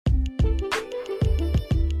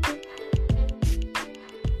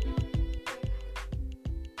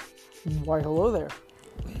Why, hello there.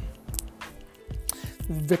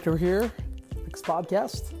 Victor here, next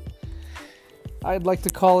podcast. I'd like to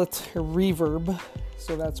call it Reverb.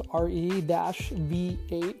 So that's RE-VHERB.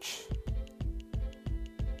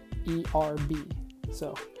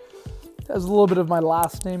 So it has a little bit of my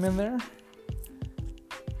last name in there.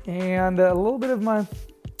 And a little bit of my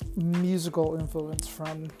musical influence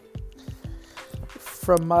from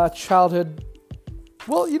childhood.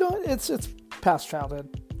 Well, it's past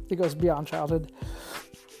childhood. It goes beyond childhood.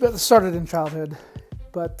 But it started in childhood.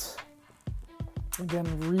 But again,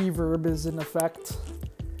 reverb is an effect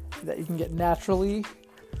that you can get naturally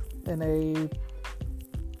in a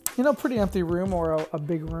pretty empty room or a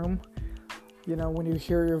big room. When you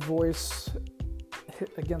hear your voice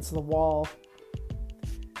hit against the wall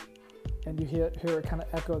and you hear it kind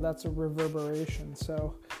of echo, that's a reverberation.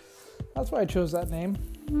 So that's why I chose that name.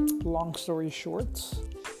 Long story short.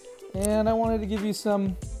 And I wanted to give you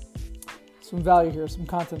some value here, some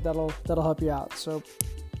content that'll help you out. So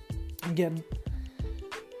again,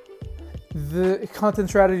 the content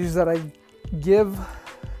strategies that I give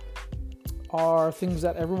are things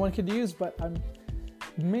that everyone could use, but I'm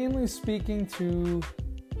mainly speaking to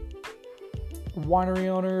winery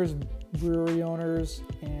owners, brewery owners,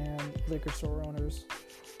 and liquor store owners.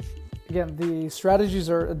 Again, the strategies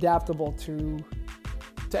are adaptable to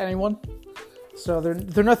anyone. So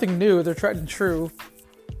they're nothing new, they're tried and true.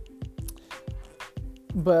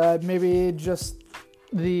 But maybe just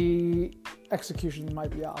the execution might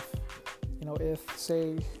be off. If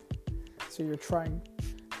say you're trying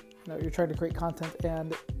to create content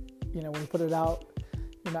and when you put it out,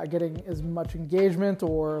 you're not getting as much engagement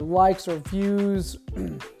or likes or views.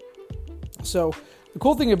 So the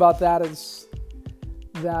cool thing about that is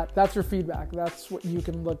that's your feedback. That's what you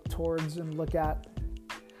can look towards and look at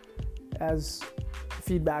as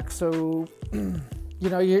feedback. So you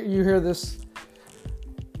hear this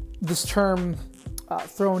term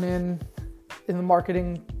thrown in the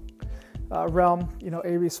marketing realm,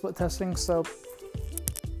 A/B split testing. So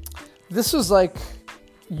this is like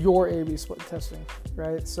your A/B split testing,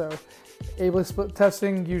 right? So A/B split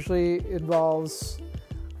testing usually involves,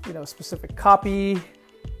 specific copy,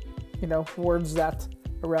 words that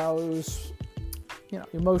arouse,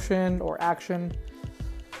 emotion or action,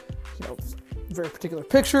 very particular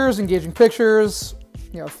pictures, engaging pictures,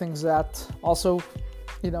 things that also,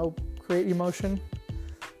 create emotion,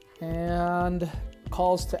 and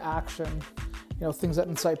calls to action, things that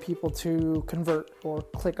incite people to convert or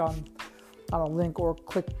click on a link or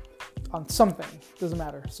click on something. Doesn't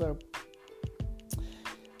matter. So,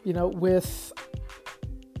 with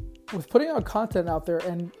putting out content out there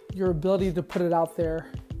and your ability to put it out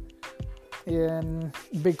there in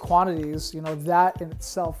big quantities, that in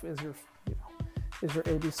itself is your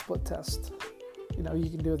A/B split test. You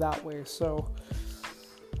can do it that way. So,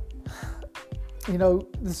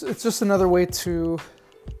 it's just another way to,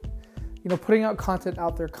 putting out content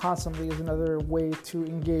out there constantly is another way to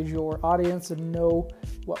engage your audience and know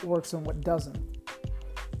what works and what doesn't.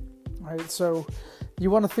 All right. So you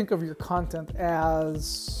want to think of your content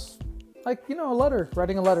as like, a letter,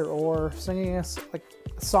 writing a letter or singing a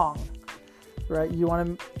song, right? You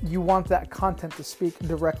want that content to speak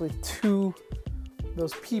directly to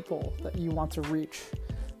those people that you want to reach.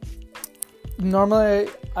 Normally,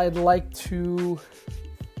 I'd like to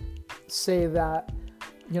say that,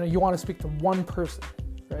 you want to speak to one person,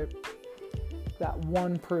 right? That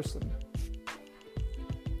one person.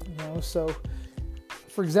 So,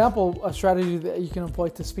 for example, a strategy that you can employ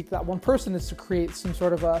to speak to that one person is to create some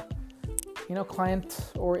sort of a,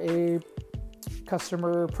 client or a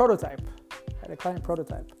customer prototype, right? A client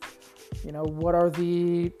prototype.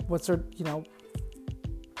 What's their,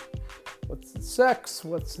 what's the sex,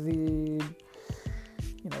 what's the,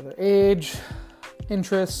 their age,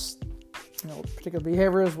 interests, particular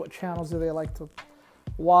behaviors, what channels do they like to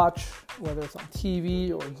watch, whether it's on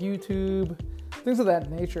TV or YouTube, things of that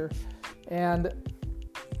nature, and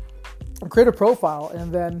create a profile.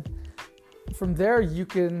 And then from there, you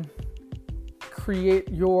can create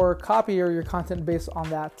your copy or your content based on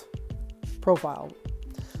that profile.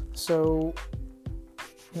 So,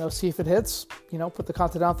 see if it hits, put the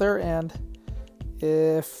content out there, and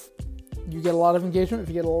if you get a lot of engagement, if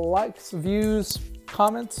you get likes, views,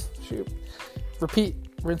 comments, repeat,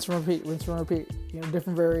 rinse and repeat,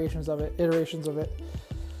 different variations of it, iterations of it.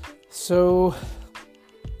 So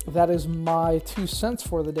that is my 2 cents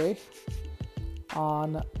for the day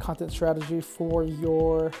on content strategy for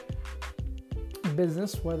your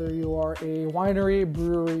business, whether you are a winery,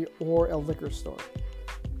 brewery, or a liquor store.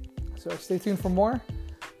 So stay tuned for more.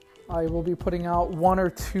 I will be putting out 1 or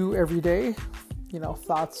 2 every day,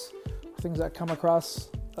 thoughts things that come across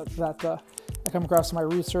that I come across in my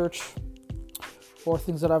research, or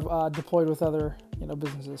things that I've deployed with other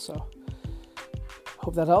businesses. So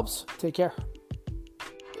hope that helps. Take care.